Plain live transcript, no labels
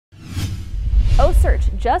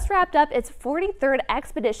OCEARCH just wrapped up its 43rd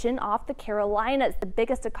expedition off the Carolinas. The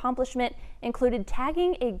biggest accomplishment included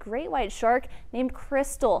tagging a great white shark named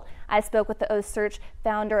Crystal. I spoke with the OCEARCH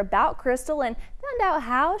founder about Crystal and found out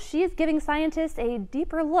how she is giving scientists a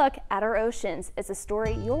deeper look at our oceans. It's a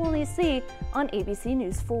story you'll only see on ABC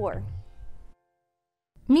News 4.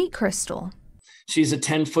 Meet Crystal. She's a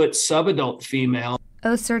 10-foot subadult female.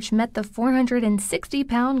 OCEARCH met the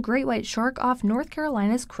 460-pound great white shark off North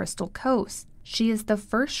Carolina's Crystal Coast. She is the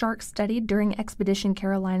first shark studied during Expedition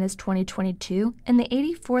Carolinas 2022 and the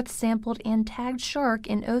 84th sampled and tagged shark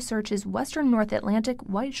in OCEARCH's Western North Atlantic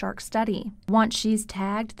white shark study. Once she's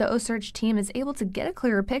tagged, the OCEARCH team is able to get a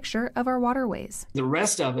clearer picture of our waterways. The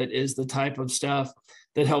rest of it is the type of stuff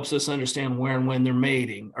that helps us understand where and when they're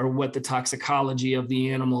mating, or what the toxicology of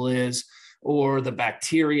the animal is, or the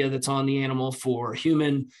bacteria that's on the animal for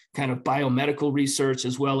human kind of biomedical research,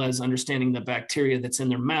 as well as understanding the bacteria that's in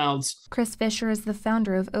their mouths. Chris Fischer is the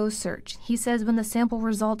founder of OCEARCH. He says when the sample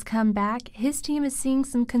results come back, his team is seeing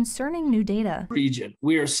some concerning new data.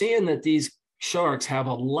 We are seeing that these sharks have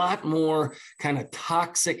a lot more kind of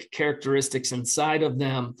toxic characteristics inside of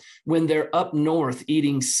them when they're up north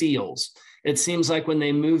eating seals. It seems like when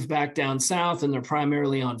they move back down south and they're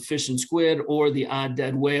primarily on fish and squid or the odd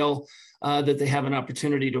dead whale, that they have an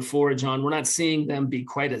opportunity to forage on. We're not seeing them be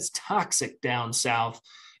quite as toxic down south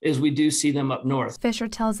as we do see them up north. Fisher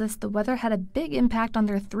tells us the weather had a big impact on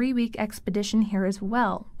their 3-week expedition here as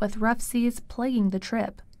well, with rough seas plaguing the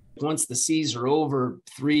trip. Once the seas are over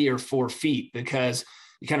 3 or 4 feet, because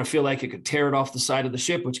you kind of feel like it could tear it off the side of the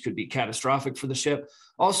ship, which could be catastrophic for the ship.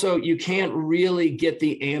 Also, you can't really get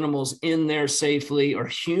the animals in there safely or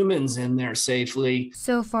humans in there safely.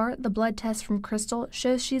 So far, the blood test from Crystal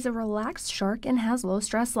shows she's a relaxed shark and has low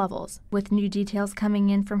stress levels. With new details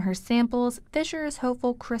coming in from her samples, Fisher is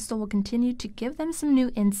hopeful Crystal will continue to give them some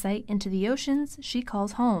new insight into the oceans she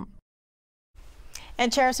calls home.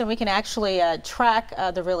 And Charleston, we can actually track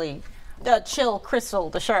the really chill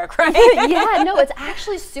Crystal the shark, right? Yeah, no, it's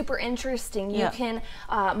actually super interesting. You can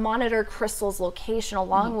monitor Crystal's location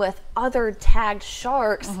along with other tagged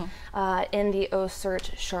sharks in the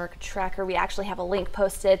OCEARCH Shark Tracker. We actually have a link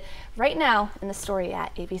posted right now in the story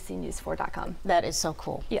at abcnews4.com. That is so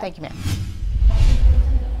cool. Yeah. Thank you, ma'am.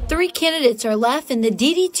 3 candidates are left in the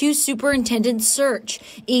DD2 superintendent search.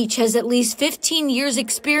 Each has at least 15 years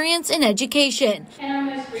experience in education.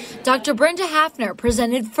 Dr. Brenda Hafner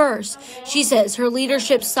presented first. She says her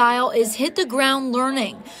leadership style is hit the ground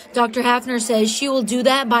learning. Dr. Hafner says she will do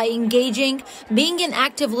that by engaging, being an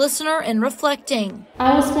active listener, and reflecting.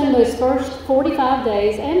 I will spend those first 45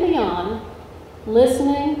 days and beyond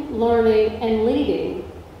listening, learning, and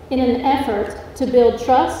leading in an effort to build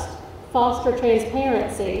trust, foster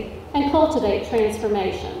transparency, and cultivate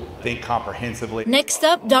transformation. Think comprehensively. Next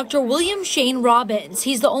up, Dr. William Shane Robbins.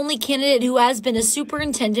 He's the only candidate who has been a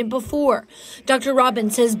superintendent before. Dr.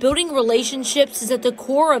 Robbins says building relationships is at the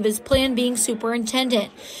core of his plan being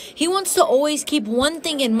superintendent. He wants to always keep one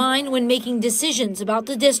thing in mind when making decisions about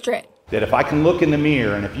the district. That if I can look in the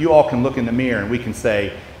mirror, and if you all can look in the mirror, and we can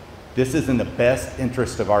say, this is in the best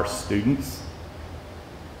interest of our students,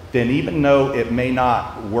 then even though it may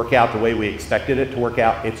not work out the way we expected it to work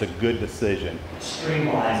out, it's a good decision.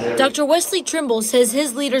 Dr. Wesley Trimble says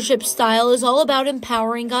his leadership style is all about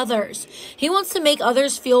empowering others. He wants to make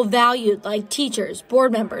others feel valued, like teachers,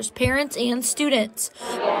 board members, parents, and students.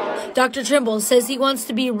 Dr. Trimble says he wants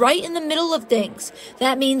to be right in the middle of things.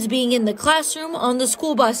 That means being in the classroom, on the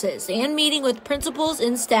school buses, and meeting with principals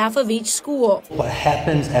and staff of each school. What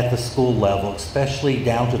happens at the school level, especially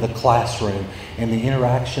down to the classroom and the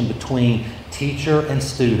interaction between teacher and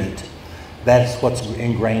student, that's what's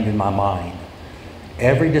ingrained in my mind.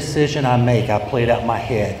 Every decision I make, I play it out in my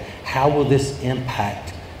head. How will this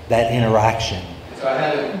impact that interaction?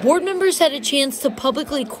 Board members had a chance to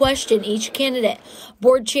publicly question each candidate.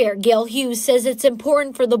 Board Chair Gail Hughes says it's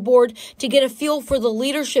important for the board to get a feel for the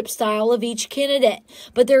leadership style of each candidate,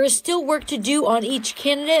 but there is still work to do on each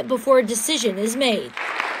candidate before a decision is made.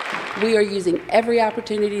 We are using every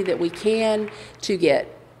opportunity that we can to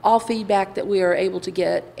get all feedback that we are able to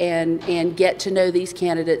get and get to know these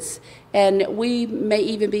candidates. And we may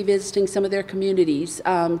even be visiting some of their communities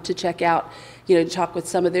to check out, to talk with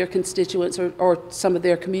some of their constituents or some of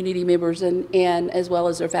their community members and as well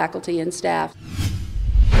as their faculty and staff.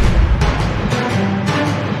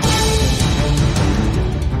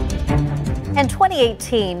 In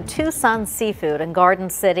 2018, Tucson Seafood in Garden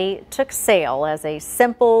City took sail as a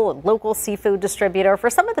simple local seafood distributor for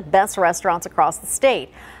some of the best restaurants across the state.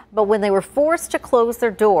 But when they were forced to close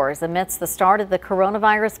their doors amidst the start of the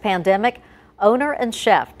coronavirus pandemic, Owner and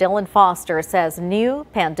chef Dylan Foster says new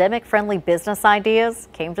pandemic-friendly business ideas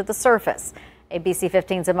came to the surface. ABC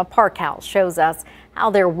 15's Emma Parkhouse shows us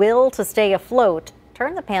how their will to stay afloat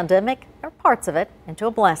turned the pandemic, or parts of it, into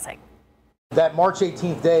a blessing. That March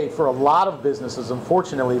 18th day, for a lot of businesses,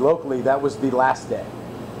 unfortunately, locally, that was the last day.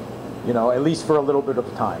 You know, at least for a little bit of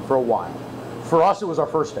time, for a while. For us, it was our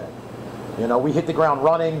first day. You know, we hit the ground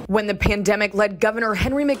running. When the pandemic led Governor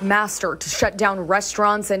Henry McMaster to shut down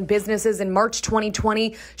restaurants and businesses in March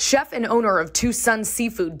 2020, chef and owner of Two Sons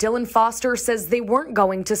Seafood, Dylan Foster, says they weren't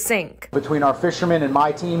going to sink. Between our fishermen and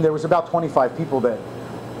my team, there was about 25 people that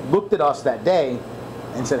looked at us that day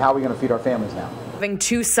and said, how are we going to feed our families now? Having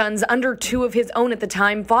two sons under two of his own at the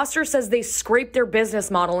time, Foster says they scraped their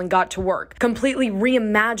business model and got to work, completely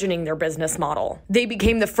reimagining their business model. They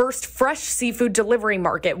became the first fresh seafood delivery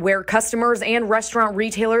market where customers and restaurant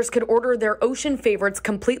retailers could order their ocean favorites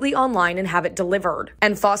completely online and have it delivered.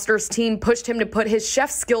 And Foster's team pushed him to put his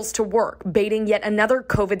chef skills to work, baiting yet another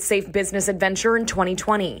COVID-safe business adventure in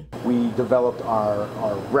 2020. We developed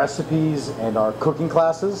our recipes and our cooking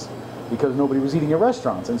classes because nobody was eating at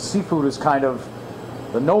restaurants, and seafood is kind of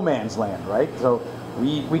the no man's land, right? So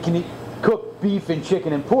we can cook beef and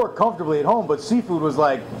chicken and pork comfortably at home, but seafood was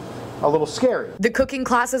like a little scary. The cooking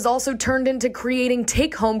classes also turned into creating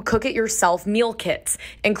take-home cook-it-yourself meal kits,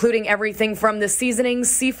 including everything from the seasonings,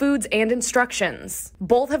 seafoods, and instructions.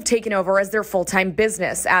 Both have taken over as their full-time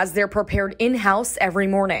business, as they're prepared in-house every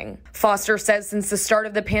morning. Foster says since the start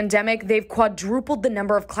of the pandemic, they've quadrupled the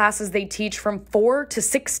number of classes they teach from 4 to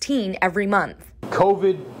 16 every month.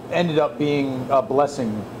 COVID ended up being a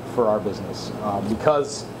blessing for our business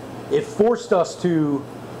because it forced us to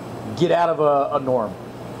get out of a norm,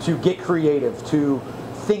 to get creative, to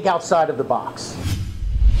think outside of the box.